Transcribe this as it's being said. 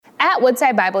At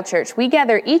Woodside Bible Church, we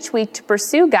gather each week to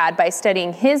pursue God by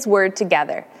studying His Word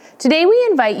together. Today, we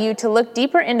invite you to look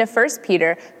deeper into 1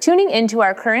 Peter, tuning into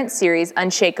our current series,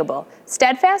 Unshakable,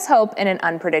 Steadfast Hope in an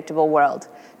Unpredictable World.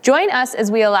 Join us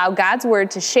as we allow God's Word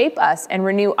to shape us and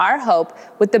renew our hope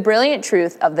with the brilliant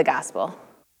truth of the gospel.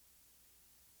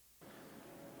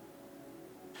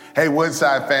 Hey,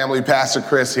 Woodside family, Pastor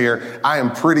Chris here. I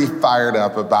am pretty fired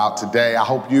up about today. I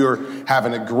hope you're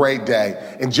having a great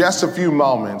day. In just a few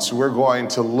moments, we're going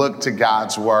to look to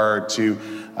God's Word to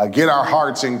get our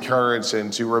hearts encouraged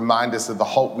and to remind us of the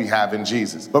hope we have in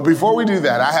Jesus. But before we do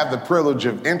that, I have the privilege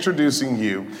of introducing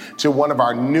you to one of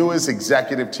our newest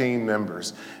executive team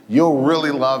members. You'll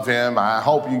really love him. I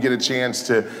hope you get a chance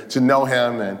to know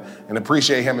him and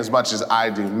appreciate him as much as I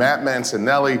do. Matt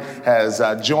Mancinelli has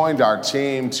joined our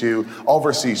team to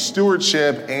oversee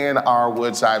stewardship and our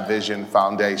Woodside Vision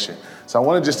Foundation. So I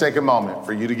want to just take a moment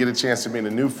for you to get a chance to meet a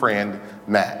new friend,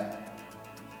 Matt.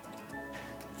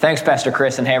 Thanks, Pastor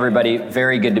Chris, and hey, everybody.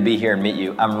 Very good to be here and meet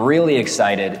you. I'm really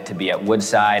excited to be at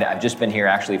Woodside. I've just been here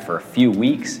actually for a few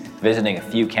weeks, visiting a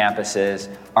few campuses.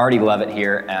 Already love it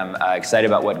here. I'm excited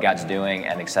about what God's doing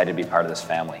and excited to be part of this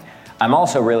family. I'm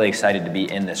also really excited to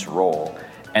be in this role,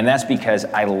 and that's because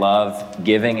I love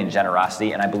giving and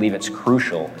generosity, and I believe it's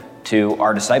crucial to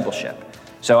our discipleship.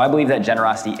 So I believe that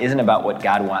generosity isn't about what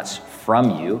God wants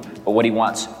from you, but what He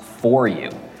wants for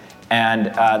you. And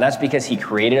that's because He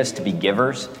created us to be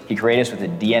givers. He created us with the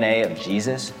DNA of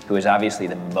Jesus, who is obviously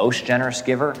the most generous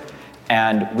giver.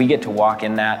 And we get to walk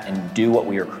in that and do what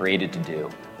we are created to do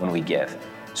when we give.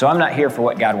 So I'm not here for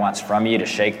what God wants from you, to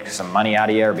shake some money out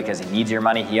of you or because He needs your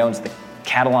money. He owns the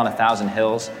cattle on 1,000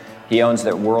 hills. He owns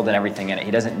the world and everything in it.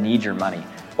 He doesn't need your money.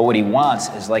 But what He wants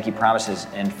is, like He promises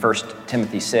in 1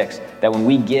 Timothy 6, that when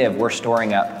we give, we're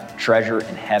storing up treasure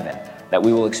in heaven that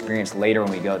we will experience later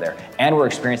when we go there. And we're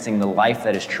experiencing the life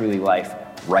that is truly life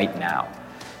right now.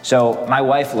 So my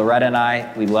wife, Loretta, and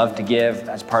I, we love to give.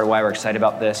 That's part of why we're excited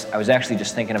about this. I was actually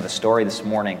just thinking of a story this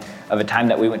morning of a time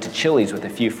that we went to Chili's with a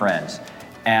few friends.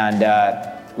 And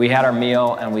we had our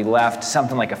meal and we left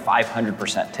something like a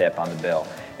 500% tip on the bill.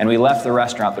 And we left the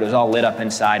restaurant, but it was all lit up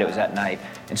inside. It was at night.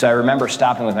 And so I remember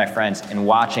stopping with my friends and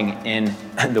watching in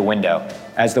the window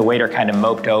as the waiter kind of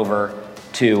moped over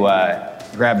to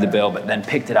grabbed the bill, but then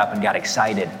picked it up and got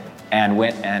excited and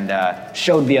went and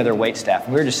showed the other wait staff.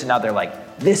 And we were just sitting out there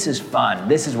like, this is fun.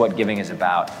 This is what giving is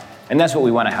about. And that's what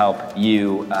we want to help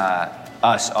you,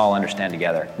 us all understand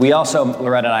together. We also,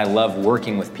 Loretta and I, love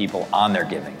working with people on their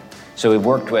giving. So we've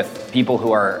worked with people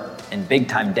who are in big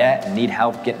time debt and need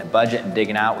help getting a budget and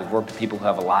digging out. We've worked with people who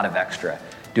have a lot of extra,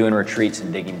 doing retreats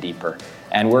and digging deeper.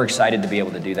 And we're excited to be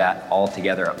able to do that all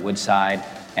together at Woodside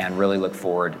and really look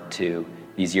forward to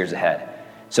these years ahead.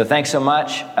 So thanks so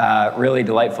much. Really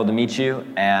delightful to meet you.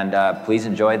 And please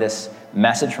enjoy this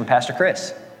message from Pastor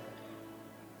Chris.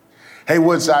 Hey,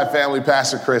 Woodside family,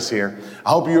 Pastor Chris here.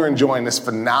 I hope you're enjoying this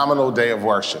phenomenal day of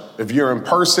worship. If you're in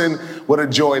person, what a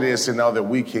joy it is to know that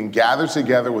we can gather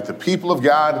together with the people of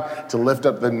God to lift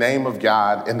up the name of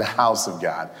God in the house of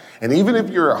God. And even if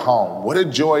you're at home, what a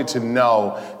joy to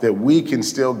know that we can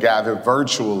still gather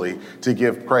virtually to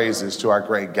give praises to our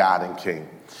great God and King.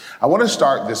 I want to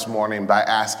start this morning by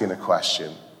asking a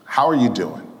question. How are you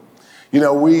doing? You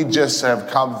know, we just have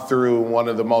come through one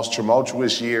of the most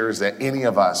tumultuous years that any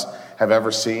of us have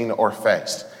ever seen or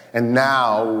faced. And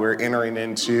now we're entering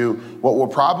into what will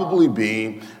probably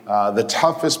be the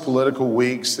toughest political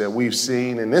weeks that we've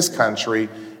seen in this country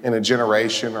in a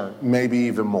generation or maybe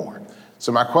even more.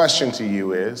 So my question to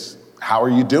you is, how are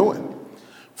you doing?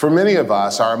 For many of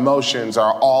us, our emotions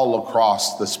are all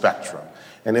across the spectrum.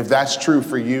 And if that's true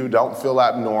for you, don't feel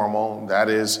abnormal. That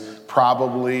is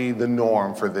probably the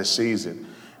norm for this season.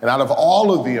 And out of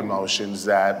all of the emotions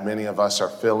that many of us are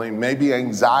feeling, maybe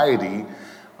anxiety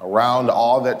around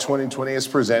all that 2020 has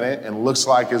presented and looks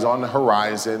like is on the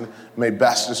horizon may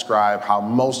best describe how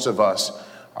most of us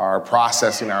are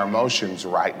processing our emotions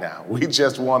right now. We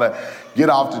just want to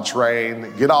get off the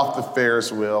train, get off the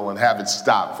Ferris wheel, and have it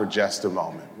stop for just a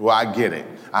moment. Well, I get it.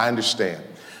 I understand.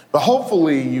 But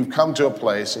hopefully you've come to a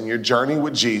place in your journey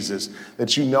with Jesus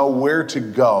that you know where to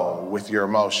go with your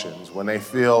emotions when they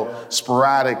feel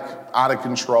sporadic, out of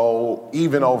control,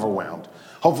 even overwhelmed.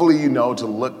 Hopefully you know to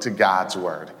look to God's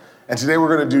Word. And today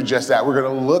we're going to do just that. We're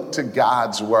going to look to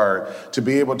God's Word to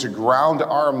be able to ground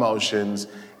our emotions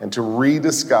and to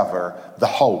rediscover the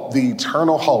hope, the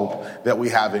eternal hope that we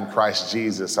have in Christ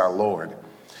Jesus our Lord.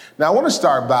 Now, I want to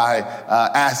start by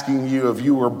asking you if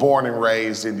you were born and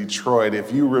raised in Detroit,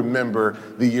 if you remember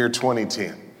the year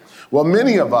 2010. Well,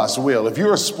 many of us will. If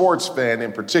you're a sports fan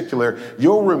in particular,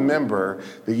 you'll remember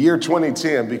the year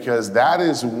 2010 because that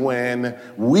is when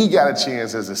we got a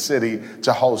chance as a city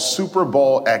to host Super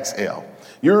Bowl XL.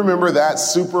 You remember that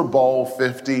Super Bowl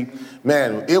 50?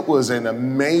 Man, it was an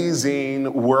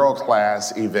amazing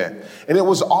world-class event. And it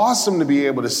was awesome to be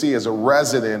able to see as a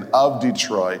resident of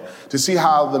Detroit, to see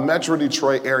how the Metro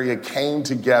Detroit area came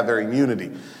together in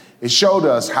unity. It showed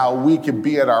us how we could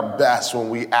be at our best when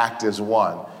we act as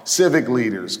one. Civic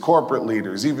leaders, corporate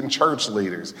leaders, even church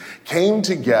leaders came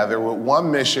together with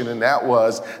one mission, and that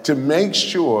was to make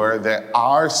sure that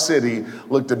our city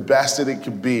looked the best that it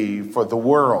could be for the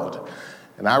world.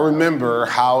 And I remember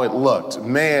how it looked.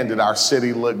 Man, did our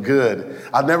city look good.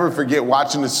 I'll never forget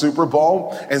watching the Super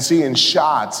Bowl and seeing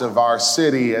shots of our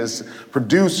city as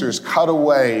producers cut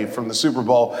away from the Super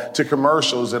Bowl to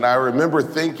commercials. And I remember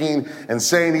thinking and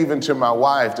saying even to my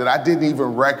wife that I didn't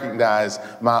even recognize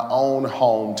my own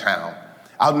hometown.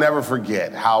 I'll never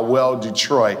forget how well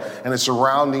Detroit and the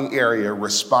surrounding area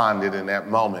responded in that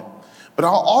moment. But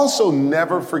I'll also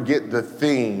never forget the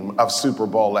theme of Super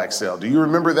Bowl XL. Do you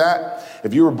remember that?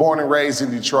 If you were born and raised in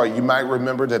Detroit, you might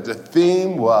remember that the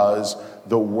theme was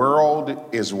 "The World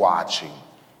is Watching."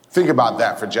 Think about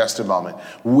that for just a moment.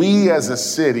 We as a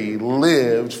city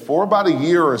lived for about a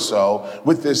year or so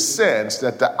with this sense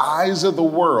that the eyes of the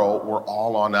world were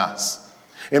all on us.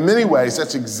 In many ways,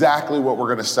 that's exactly what we're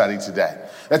going to study today.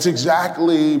 That's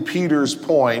exactly Peter's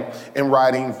point in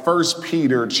writing 1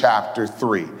 Peter chapter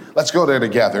 3. Let's go there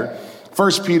together.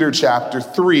 1 Peter chapter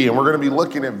 3, and we're going to be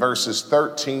looking at verses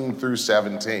 13 through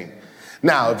 17.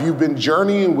 Now, if you've been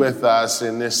journeying with us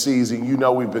in this season, you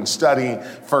know we've been studying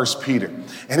 1 Peter.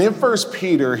 And in 1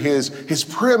 Peter, his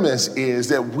premise is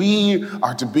that we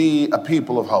are to be a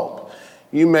people of hope.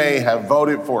 You may have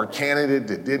voted for a candidate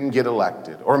that didn't get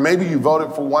elected, or maybe you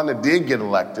voted for one that did get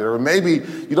elected, or maybe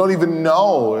you don't even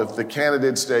know if the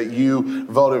candidates that you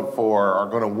voted for are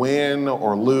going to win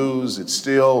or lose. It's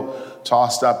still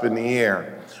tossed up in the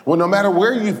air. Well, no matter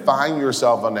where you find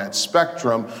yourself on that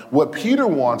spectrum, what Peter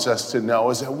wants us to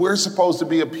know is that we're supposed to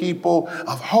be a people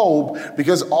of hope,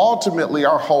 because ultimately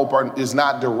our hope is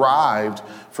not derived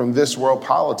from this world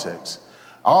politics.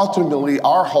 Ultimately,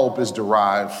 our hope is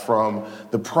derived from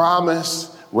the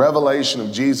promise, revelation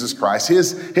of Jesus Christ,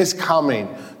 his coming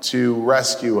to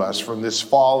rescue us from this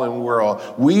fallen world.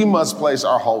 We must place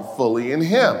our hope fully in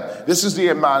him. This is the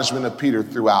admonishment of Peter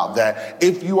throughout, that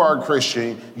if you are a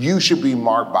Christian, you should be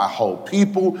marked by hope.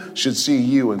 People should see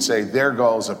you and say, there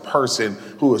goes a person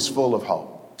who is full of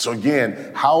hope. So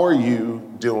again, how are you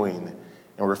doing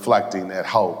in reflecting that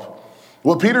hope?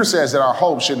 Well, Peter says that our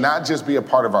hope should not just be a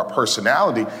part of our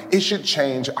personality, it should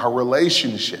change our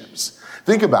relationships.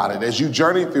 Think about it. As you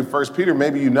journey through 1 Peter,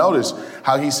 maybe you notice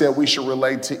how he said we should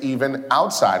relate to even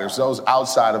outsiders, those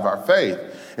outside of our faith.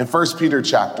 In 1 Peter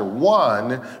chapter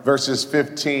 1, verses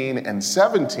 15 and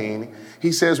 17,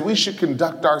 he says we should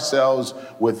conduct ourselves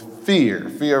with fear.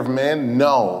 Fear of men?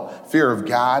 No. Fear of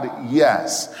God?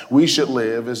 Yes. We should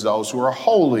live as those who are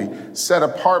holy, set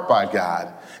apart by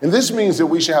God. And this means that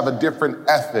we should have a different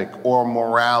ethic or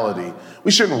morality. We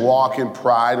shouldn't walk in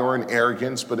pride or in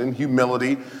arrogance, but in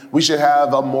humility. We should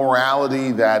have a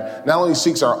morality that not only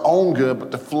seeks our own good,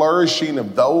 but the flourishing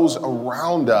of those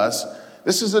around us.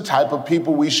 This is the type of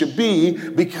people we should be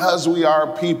because we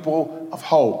are people of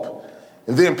hope.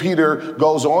 And then Peter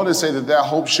goes on to say that that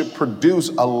hope should produce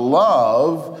a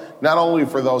love, not only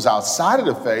for those outside of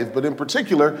the faith, but in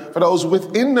particular for those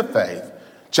within the faith.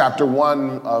 Chapter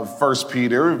 1 of 1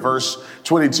 Peter, verse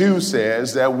 22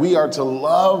 says that we are to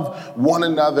love one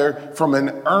another from an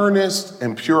earnest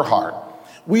and pure heart.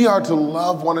 We are to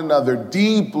love one another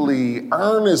deeply,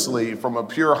 earnestly from a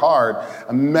pure heart.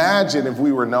 Imagine if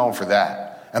we were known for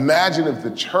that. Imagine if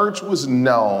the church was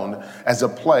known as a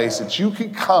place that you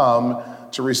could come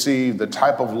to receive the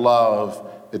type of love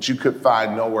that you could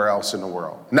find nowhere else in the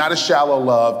world. Not a shallow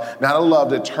love, not a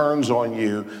love that turns on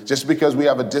you just because we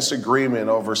have a disagreement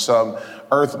over some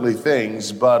earthly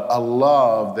things, but a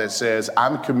love that says,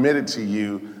 I'm committed to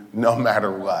you no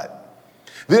matter what.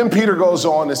 Then Peter goes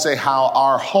on to say how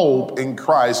our hope in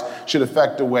Christ should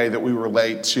affect the way that we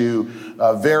relate to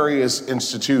various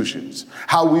institutions,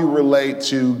 how we relate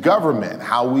to government,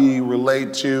 how we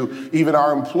relate to even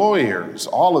our employers.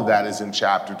 All of that is in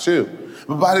chapter 2.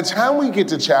 But by the time we get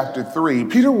to chapter 3,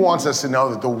 Peter wants us to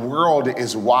know that the world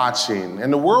is watching,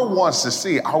 and the world wants to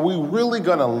see, are we really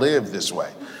going to live this way?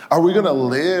 Are we going to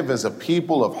live as a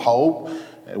people of hope,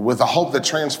 with a hope that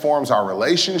transforms our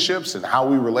relationships and how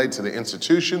we relate to the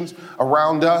institutions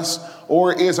around us?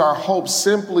 Or is our hope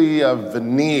simply a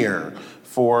veneer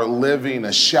for living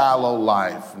a shallow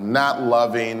life, not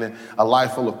loving a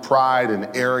life full of pride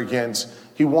and arrogance.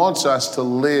 He wants us to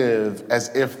live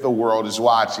as if the world is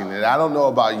watching. And I don't know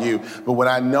about you, but when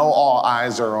I know all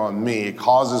eyes are on me, it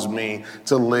causes me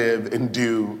to live and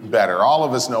do better. All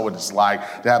of us know what it's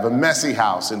like to have a messy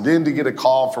house and then to get a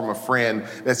call from a friend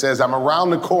that says, I'm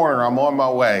around the corner, I'm on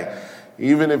my way.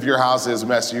 Even if your house is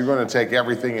messy, you're going to take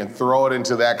everything and throw it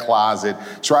into that closet,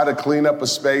 try to clean up a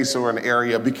space or an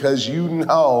area because you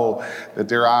know that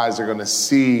their eyes are going to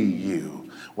see you.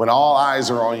 When all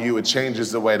eyes are on you, it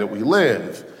changes the way that we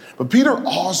live. But Peter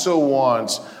also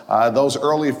wants those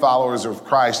early followers of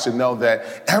Christ to know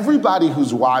that everybody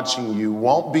who's watching you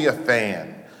won't be a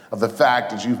fan of the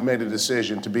fact that you've made a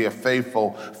decision to be a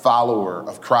faithful follower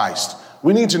of Christ.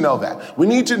 We need to know that. We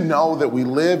need to know that we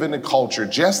live in a culture,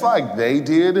 just like they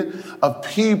did, of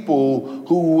people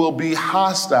who will be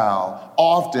hostile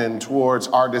often towards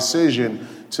our decision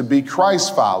to be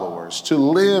Christ followers, to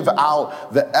live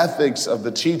out the ethics of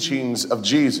the teachings of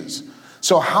Jesus.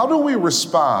 So how do we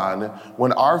respond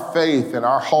when our faith and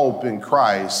our hope in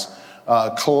Christ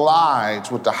collides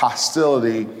with the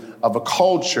hostility of a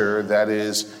culture that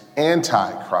is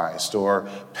anti-Christ or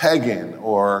pagan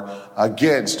or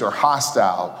against or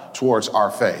hostile towards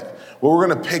our faith? Well, we're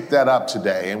going to pick that up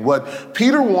today. And what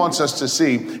Peter wants us to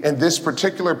see in this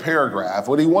particular paragraph,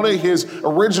 what he wanted his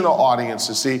original audience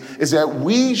to see, is that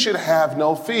we should have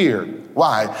no fear.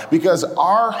 Why? Because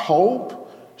our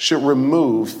hope should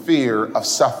remove fear of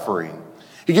suffering.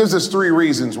 He gives us 3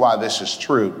 reasons why this is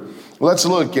true. Let's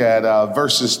look at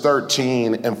verses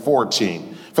 13 and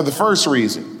 14. For the first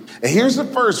reason, and here's the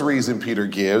first reason Peter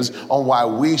gives on why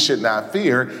we should not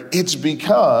fear. It's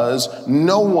because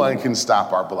no one can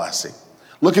stop our blessing.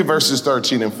 Look at verses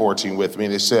 13 and 14 with me.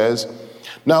 And it says,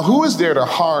 now who is there to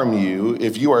harm you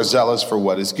if you are zealous for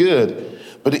what is good?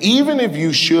 But even if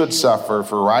you should suffer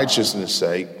for righteousness'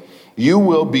 sake, you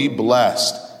will be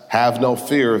blessed. Have no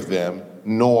fear of them,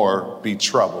 nor be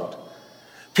troubled.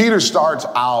 Peter starts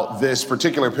out this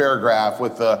particular paragraph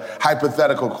with a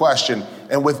hypothetical question,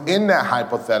 and within that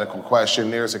hypothetical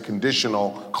question, there's a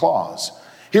conditional clause.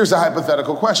 Here's a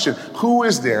hypothetical question. Who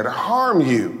is there to harm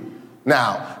you?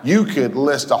 Now, you could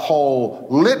list a whole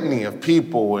litany of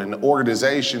people and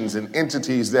organizations and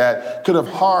entities that could have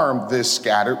harmed this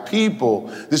scattered people,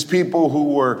 this people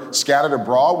who were scattered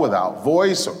abroad without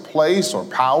voice or place or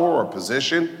power or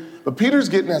position. But Peter's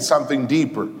getting at something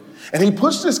deeper. And he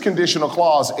puts this conditional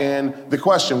clause in the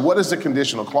question. What is the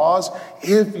conditional clause?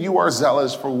 If you are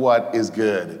zealous for what is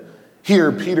good.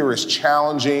 Here, Peter is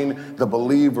challenging the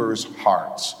believers'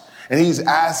 hearts. And he's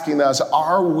asking us,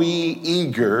 are we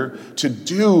eager to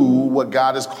do what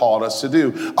God has called us to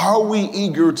do? Are we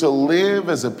eager to live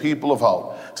as a people of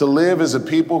hope? To live as a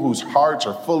people whose hearts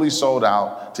are fully sold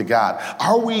out to God?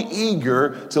 Are we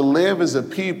eager to live as a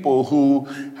people who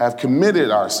have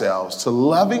committed ourselves to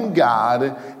loving God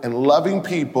and loving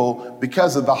people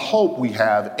because of the hope we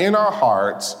have in our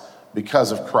hearts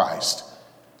because of Christ?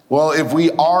 Well, if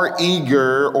we are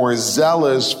eager or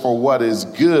zealous for what is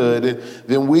good,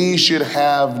 then we should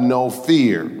have no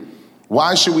fear.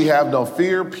 Why should we have no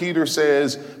fear? Peter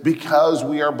says, because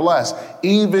we are blessed.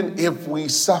 Even if we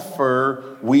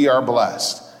suffer, we are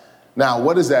blessed. Now,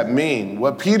 what does that mean?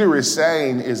 What Peter is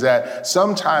saying is that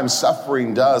sometimes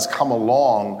suffering does come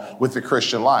along with the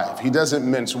Christian life. He doesn't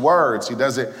mince words. He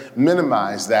doesn't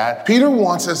minimize that. Peter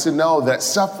wants us to know that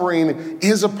suffering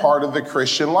is a part of the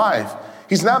Christian life.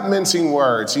 He's not mincing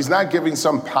words. He's not giving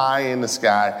some pie in the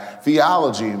sky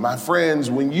theology. My friends,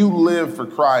 when you live for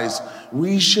Christ,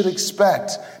 we should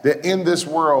expect that in this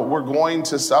world, we're going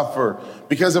to suffer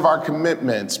because of our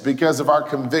commitments, because of our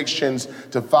convictions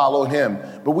to follow him.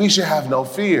 But we should have no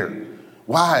fear.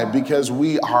 Why? Because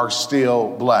we are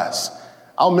still blessed.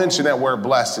 I'll mention that word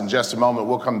blessed in just a moment.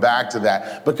 We'll come back to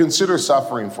that. But consider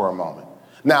suffering for a moment.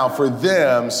 Now, for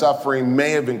them, suffering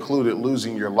may have included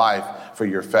losing your life for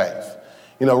your faith.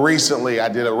 You know, recently I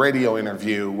did a radio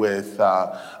interview with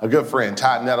a good friend,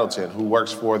 Todd Nettleton, who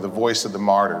works for the Voice of the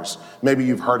Martyrs. Maybe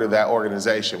you've heard of that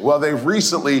organization. Well, they've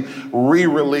recently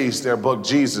re-released their book,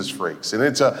 Jesus Freaks. And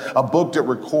it's a book that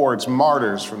records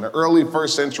martyrs from the early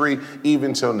first century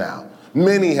even till now.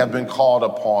 Many have been called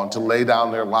upon to lay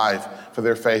down their life for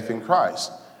their faith in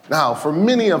Christ. Now, for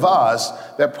many of us,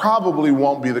 that probably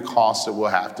won't be the cost that we'll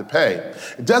have to pay.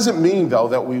 It doesn't mean, though,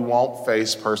 that we won't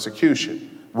face persecution.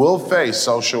 We'll face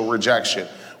social rejection.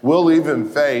 We'll even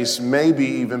face maybe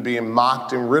even being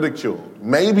mocked and ridiculed,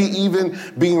 maybe even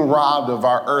being robbed of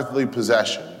our earthly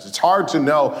possessions. It's hard to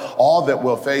know all that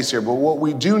we'll face here, but what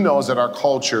we do know is that our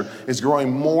culture is growing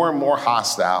more and more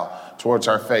hostile towards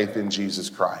our faith in Jesus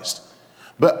Christ.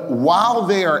 But while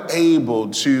they are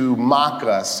able to mock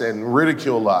us and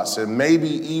ridicule us and maybe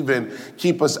even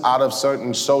keep us out of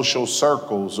certain social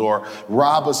circles or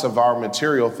rob us of our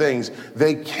material things,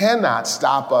 they cannot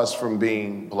stop us from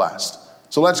being blessed.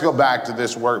 So let's go back to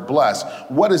this word blessed.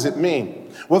 What does it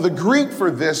mean? Well, the Greek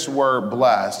for this word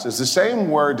blessed is the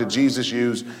same word that Jesus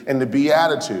used in the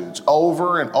Beatitudes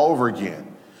over and over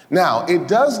again. Now, it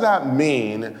does not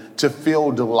mean to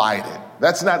feel delighted.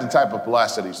 That's not the type of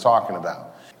blessed that he's talking about.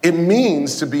 It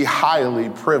means to be highly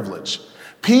privileged.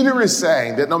 Peter is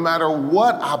saying that no matter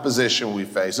what opposition we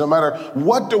face, no matter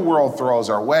what the world throws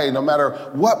our way, no matter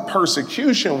what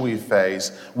persecution we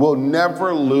face, we'll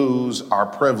never lose our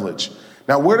privilege.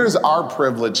 Now, where does our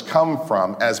privilege come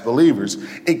from as believers?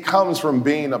 It comes from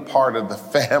being a part of the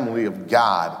family of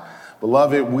God.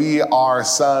 Beloved, we are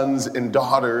sons and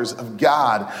daughters of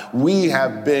God. We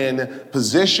have been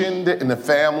positioned in the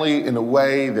family in a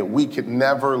way that we could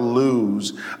never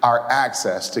lose our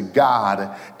access to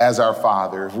God as our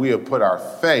Father if we have put our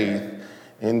faith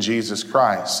in Jesus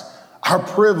Christ. Our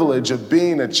privilege of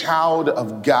being a child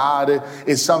of God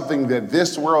is something that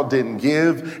this world didn't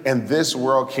give and this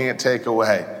world can't take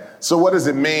away. So what does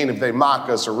it mean if they mock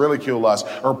us or ridicule us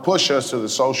or push us to the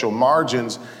social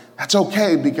margins? That's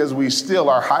okay because we still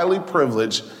are highly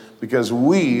privileged because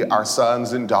we are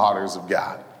sons and daughters of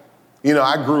God. You know,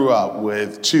 I grew up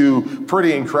with two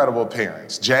pretty incredible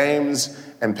parents, James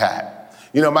and Pat.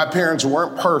 You know, my parents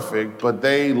weren't perfect, but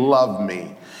they loved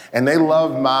me. And they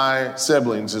loved my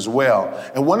siblings as well.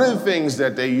 And one of the things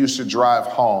that they used to drive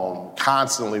home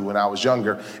constantly when I was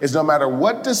younger is no matter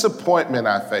what disappointment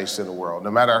I faced in the world,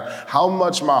 no matter how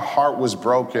much my heart was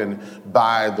broken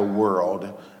by the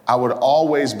world, I would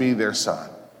always be their son.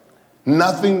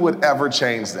 Nothing would ever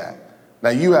change that. Now,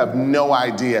 you have no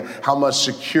idea how much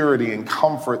security and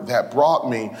comfort that brought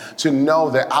me to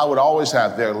know that I would always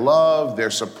have their love,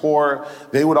 their support.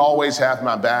 They would always have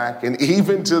my back. And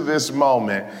even to this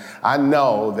moment, I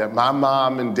know that my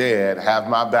mom and dad have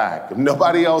my back. If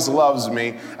nobody else loves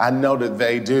me, I know that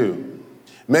they do.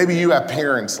 Maybe you have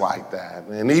parents like that.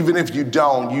 And even if you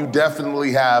don't, you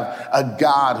definitely have a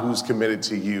God who's committed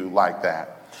to you like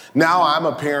that. Now I'm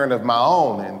a parent of my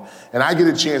own, and I get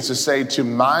a chance to say to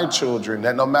my children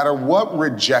that no matter what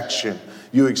rejection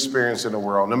you experience in the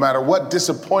world, no matter what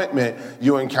disappointment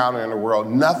you encounter in the world,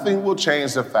 nothing will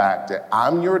change the fact that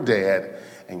I'm your dad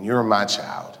and you're my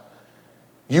child.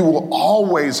 You will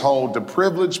always hold the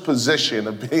privileged position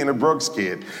of being a Brooks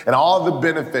kid and all the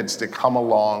benefits that come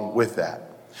along with that.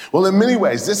 Well, in many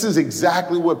ways, this is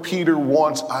exactly what Peter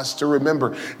wants us to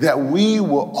remember, that we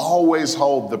will always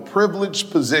hold the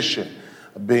privileged position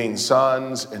of being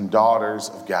sons and daughters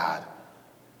of God.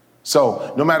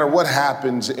 So no matter what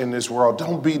happens in this world,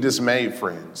 don't be dismayed,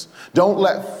 friends. Don't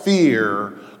let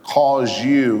fear cause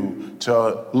you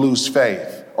to lose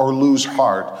faith or lose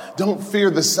heart. Don't fear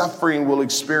the suffering we'll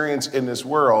experience in this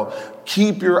world.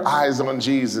 Keep your eyes on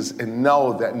Jesus and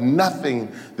know that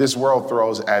nothing this world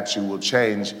throws at you will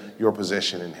change your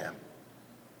position in him.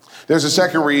 There's a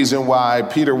second reason why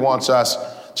Peter wants us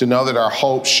to know that our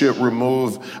hope should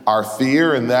remove our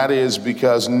fear, and that is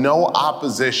because no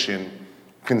opposition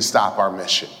can stop our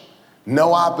mission.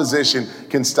 No opposition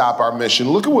can stop our mission.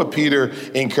 Look at what Peter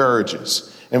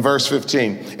encourages. In verse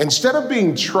 15, instead of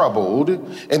being troubled,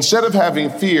 instead of having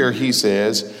fear, he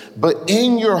says, but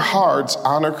in your hearts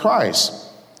honor Christ.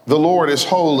 The Lord is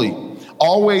holy,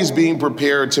 always being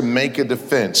prepared to make a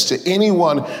defense to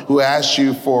anyone who asks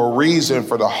you for a reason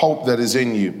for the hope that is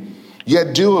in you.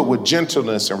 Yet do it with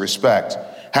gentleness and respect,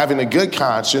 having a good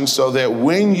conscience, so that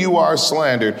when you are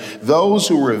slandered, those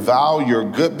who revile your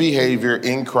good behavior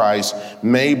in Christ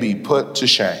may be put to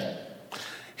shame.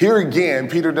 Here again,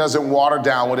 Peter doesn't water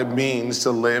down what it means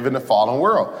to live in a fallen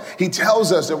world. He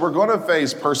tells us that we're going to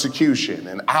face persecution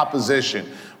and opposition.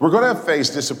 We're going to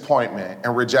face disappointment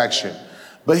and rejection.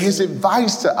 But his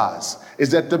advice to us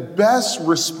is that the best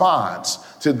response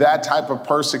to that type of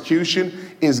persecution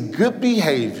is good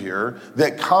behavior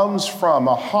that comes from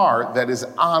a heart that is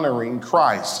honoring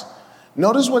Christ.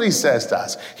 Notice what he says to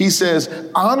us. He says,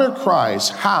 honor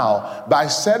Christ. How? By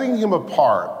setting him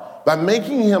apart, by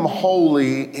making him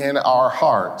holy in our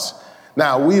hearts.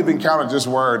 Now, we have encountered this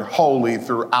word holy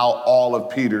throughout all of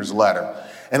Peter's letter.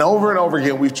 And over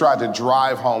again, we've tried to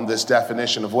drive home this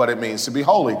definition of what it means to be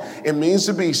holy. It means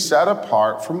to be set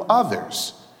apart from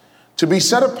others, to be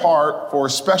set apart for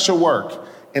special work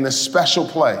in a special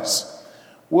place.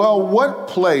 Well, what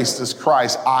place does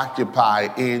Christ occupy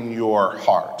in your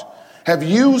heart? Have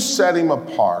you set him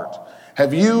apart?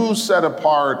 Have you set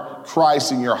apart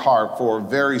Christ in your heart for a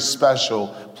very special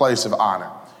place of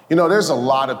honor? You know, there's a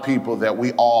lot of people that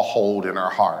we all hold in our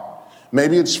heart.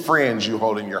 Maybe it's friends you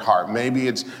hold in your heart. Maybe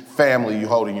it's family you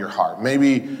hold in your heart.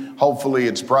 Maybe, hopefully,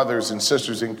 it's brothers and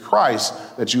sisters in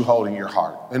Christ that you hold in your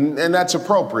heart. And that's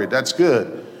appropriate. That's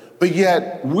good. But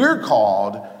yet, we're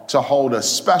called to hold a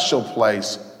special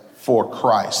place for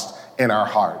Christ in our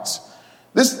hearts.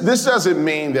 This doesn't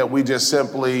mean that we just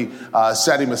simply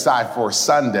set him aside for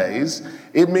Sundays.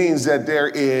 It means that there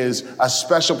is a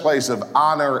special place of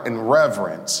honor and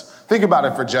reverence. Think about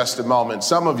it for just a moment.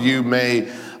 Some of you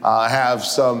may have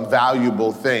some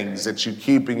valuable things that you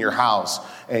keep in your house,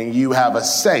 and you have a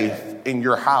safe in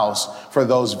your house for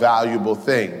those valuable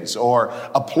things, or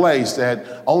a place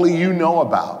that only you know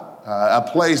about, a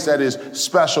place that is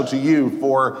special to you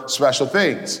for special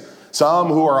things. Some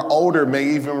who are older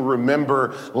may even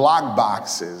remember lock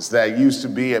boxes that used to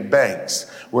be at banks,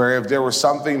 where if there was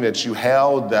something that you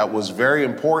held that was very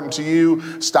important to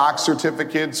you, stock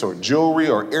certificates or jewelry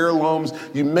or heirlooms,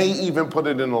 you may even put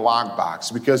it in a lock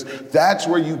box because that's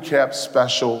where you kept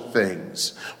special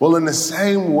things. Well, in the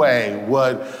same way,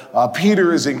 what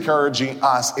Peter is encouraging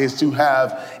us is to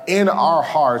have in our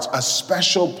hearts a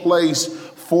special place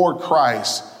for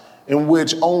Christ, in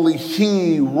which only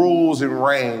he rules and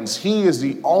reigns. He is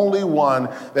the only one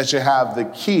that should have the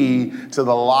key to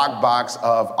the lockbox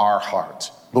of our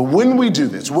heart. But when we do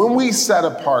this, when we set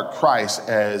apart Christ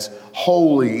as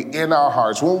holy in our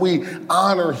hearts, when we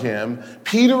honor him,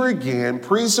 Peter again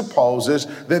presupposes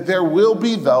that there will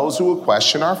be those who will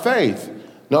question our faith.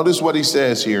 Notice what he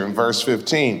says here in verse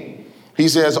 15. He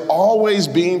says, always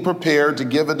being prepared to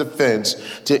give a defense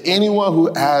to anyone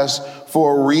who asks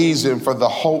for a reason for the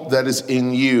hope that is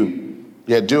in you.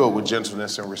 Yet do it with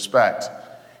gentleness and respect.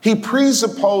 He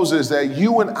presupposes that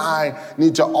you and I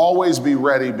need to always be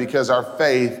ready because our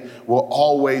faith will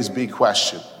always be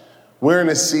questioned. We're in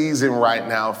a season right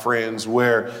now, friends,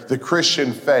 where the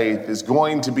Christian faith is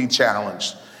going to be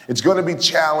challenged. It's going to be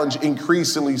challenged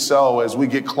increasingly so as we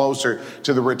get closer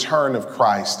to the return of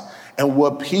Christ. And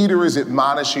what Peter is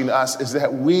admonishing us is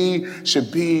that we should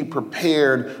be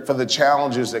prepared for the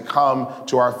challenges that come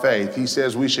to our faith. He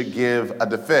says we should give a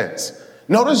defense.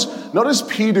 Notice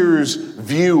Peter's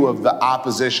view of the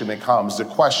opposition that comes, the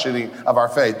questioning of our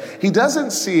faith. He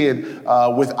doesn't see it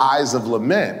with eyes of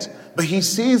lament, but he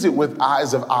sees it with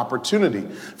eyes of opportunity.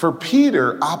 For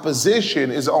Peter,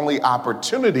 opposition is only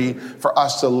opportunity for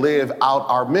us to live out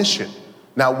our mission.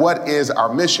 Now, what is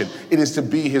our mission? It is to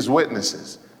be his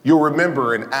witnesses. You'll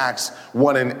remember in Acts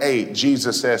 1:8,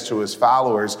 Jesus says to his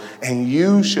followers, and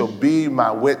you shall be my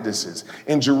witnesses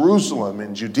in Jerusalem,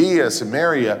 in Judea,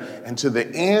 Samaria, and to the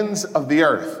ends of the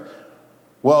earth.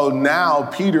 Well, now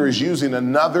Peter is using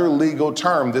another legal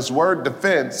term. This word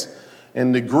defense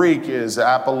in the Greek is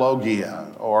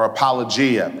apologia or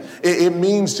apologia. It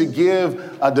means to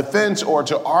give a defense or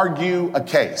to argue a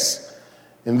case.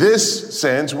 In this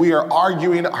sense, we are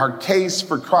arguing our case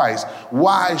for Christ.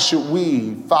 Why should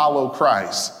we follow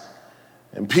Christ?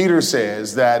 And Peter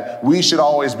says that we should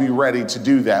always be ready to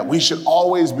do that. We should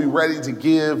always be ready to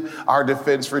give our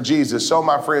defense for Jesus. So,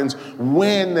 my friends,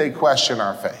 when they question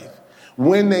our faith,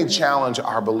 when they challenge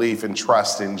our belief and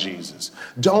trust in Jesus,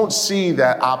 don't see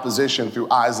that opposition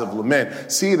through eyes of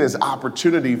lament. See it as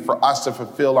opportunity for us to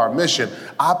fulfill our mission.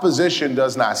 Opposition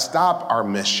does not stop our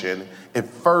mission. It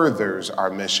furthers our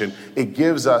mission. It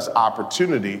gives us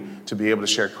opportunity to be able to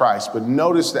share Christ. But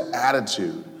notice the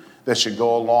attitude that should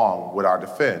go along with our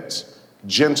defense: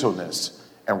 gentleness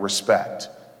and respect.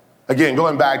 Again,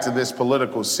 going back to this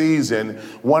political season,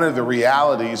 one of the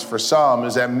realities for some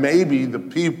is that maybe the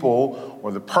people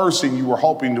or the person you were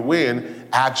hoping to win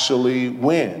actually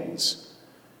wins.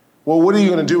 Well, what are you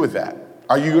going to do with that?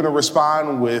 Are you going to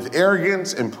respond with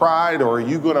arrogance and pride, or are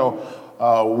you going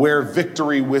to wear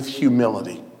victory with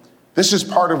humility? This is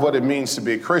part of what it means to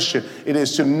be a Christian. It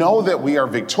is to know that we are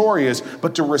victorious,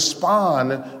 but to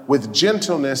respond with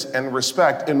gentleness and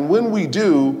respect. And when we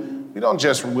do, we don't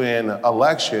just win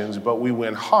elections, but we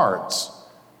win hearts.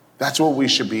 That's what we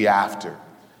should be after.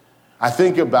 I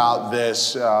think about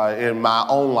this in my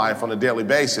own life on a daily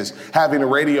basis. Having a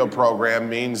radio program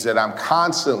means that I'm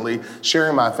constantly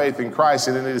sharing my faith in Christ,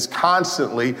 and it is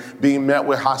constantly being met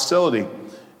with hostility.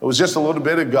 It was just a little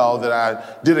bit ago that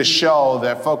I did a show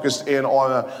that focused in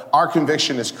on our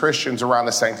conviction as Christians around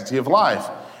the sanctity of life.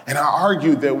 And I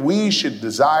argued that we should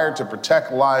desire to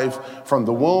protect life from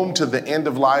the womb to the end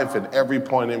of life and every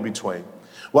point in between.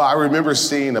 Well, I remember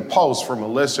seeing a post from a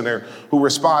listener who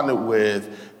responded with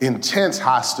intense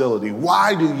hostility.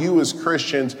 Why do you as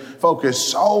Christians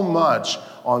focus so much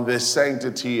on this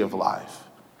sanctity of life?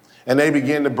 And they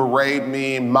began to berate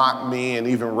me, mock me, and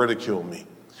even ridicule me.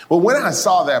 Well, when I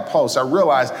saw that post, I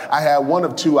realized I had one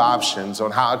of two options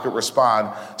on how I could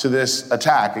respond to this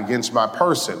attack against my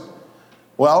person.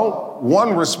 Well,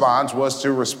 one response was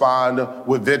to respond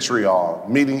with vitriol,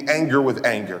 meeting anger with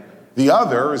anger. The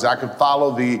other is I could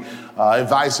follow the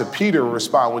advice of Peter and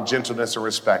respond with gentleness and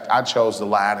respect. I chose the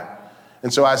latter.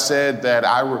 And so I said that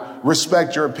I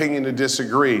respect your opinion to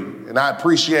disagree, and I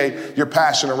appreciate your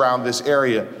passion around this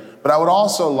area. But I would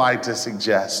also like to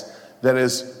suggest that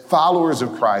as followers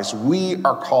of Christ, we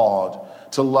are called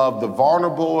to love the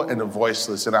vulnerable and the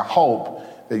voiceless, and I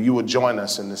hope that you would join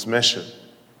us in this mission.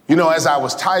 You know, as I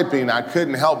was typing, I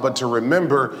couldn't help but to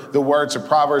remember the words of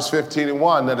Proverbs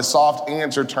 15:1, that a soft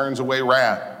answer turns away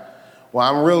wrath. Well,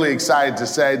 I'm really excited to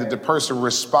say that the person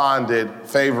responded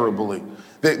favorably.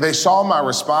 They saw my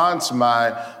response,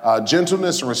 my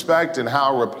gentleness and respect, and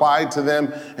how I replied to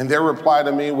them, and their reply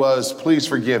to me was, please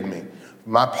forgive me.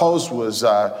 My post was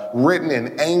written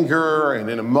in anger and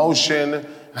in emotion, and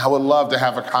I would love to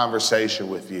have a conversation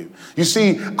with you. You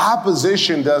see,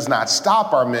 opposition does not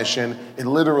stop our mission. It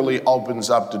literally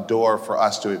opens up the door for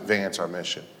us to advance our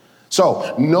mission.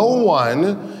 So no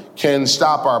one can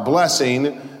stop our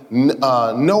blessing.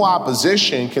 No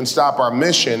opposition can stop our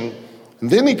mission. And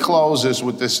then he closes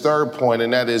with this third point,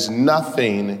 and that is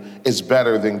nothing is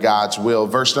better than God's will.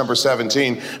 Verse number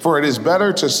 17, for it is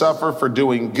better to suffer for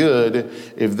doing good,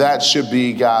 if that should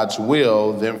be God's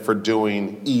will, than for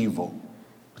doing evil.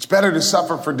 It's better to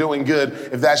suffer for doing good,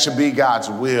 if that should be God's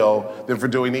will, than for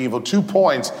doing evil. 2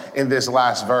 points in this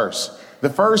last verse. The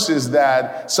first is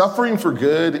that suffering for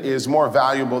good is more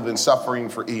valuable than suffering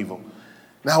for evil.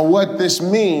 Now, what this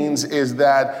means is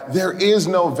that there is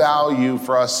no value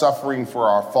for us suffering for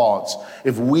our faults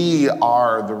if we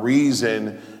are the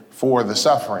reason for the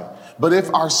suffering. But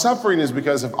if our suffering is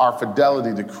because of our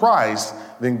fidelity to Christ,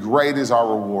 then great is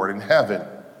our reward in heaven.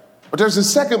 But there's a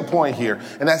second point here,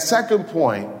 and that second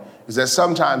point is that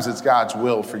sometimes it's God's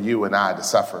will for you and I to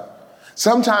suffer.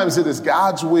 Sometimes it is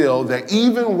God's will that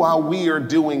even while we are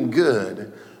doing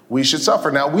good, we should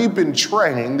suffer. Now, we've been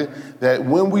trained that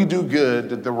when we do good,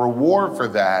 that the reward for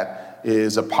that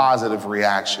is a positive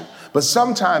reaction. But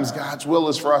sometimes God's will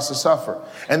is for us to suffer.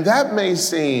 And that may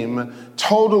seem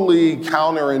totally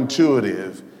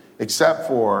counterintuitive, except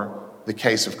for the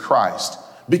case of Christ.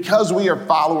 Because we are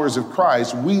followers of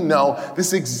Christ, we know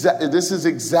this is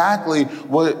exactly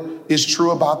what is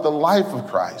true about the life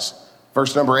of Christ.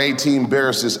 Verse number 18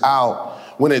 bears this out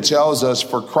when it tells us,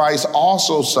 for Christ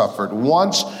also suffered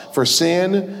once for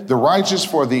sin, the righteous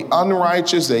for the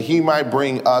unrighteous, that he might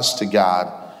bring us to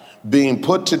God, being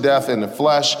put to death in the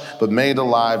flesh, but made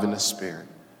alive in the spirit.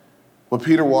 What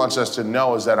Peter wants us to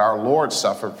know is that our Lord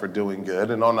suffered for doing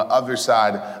good, and on the other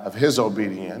side of his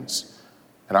obedience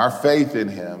and our faith in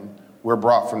him, we're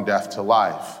brought from death to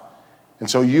life. And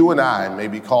so you and I may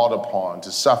be called upon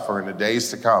to suffer in the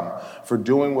days to come for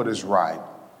doing what is right.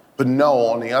 But no,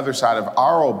 on the other side of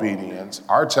our obedience,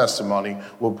 our testimony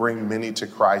will bring many to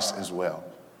Christ as well.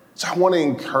 So I want to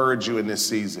encourage you in this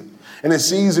season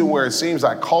where it seems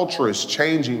like culture is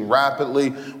changing rapidly,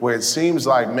 where it seems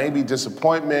like maybe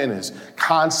disappointment is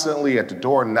constantly at the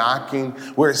door knocking,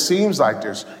 where it seems like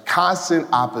there's constant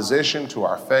opposition to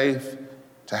our faith,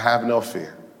 to have no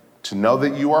fear, to know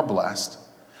that you are blessed,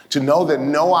 to know that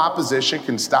no opposition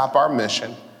can stop our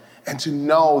mission, and to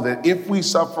know that if we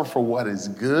suffer for what is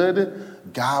good,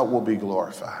 God will be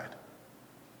glorified.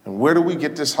 And where do we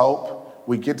get this hope?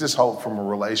 We get this hope from a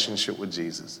relationship with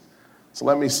Jesus. So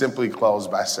let me simply close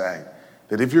by saying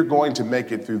that if you're going to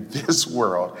make it through this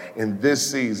world in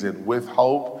this season with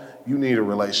hope, you need a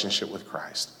relationship with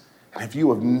Christ. And if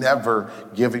you have never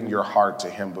given your heart to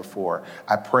him before,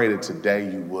 I pray that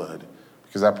today you would,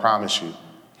 because I promise you,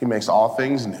 he makes all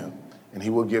things new. And he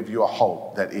will give you a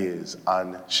hope that is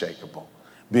unshakable.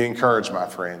 Be encouraged, my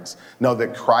friends. Know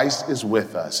that Christ is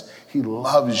with us. He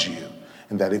loves you.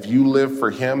 And that if you live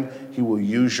for him, he will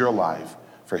use your life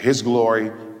for his glory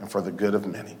and for the good of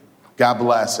many. God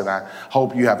bless, and I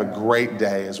hope you have a great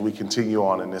day as we continue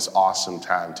on in this awesome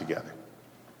time together.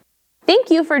 Thank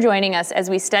you for joining us as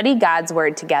we study God's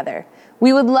Word together.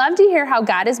 We would love to hear how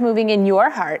God is moving in your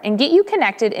heart and get you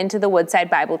connected into the Woodside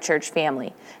Bible Church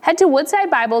family. Head to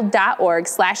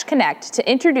woodsidebible.org/connect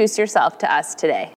to introduce yourself to us today.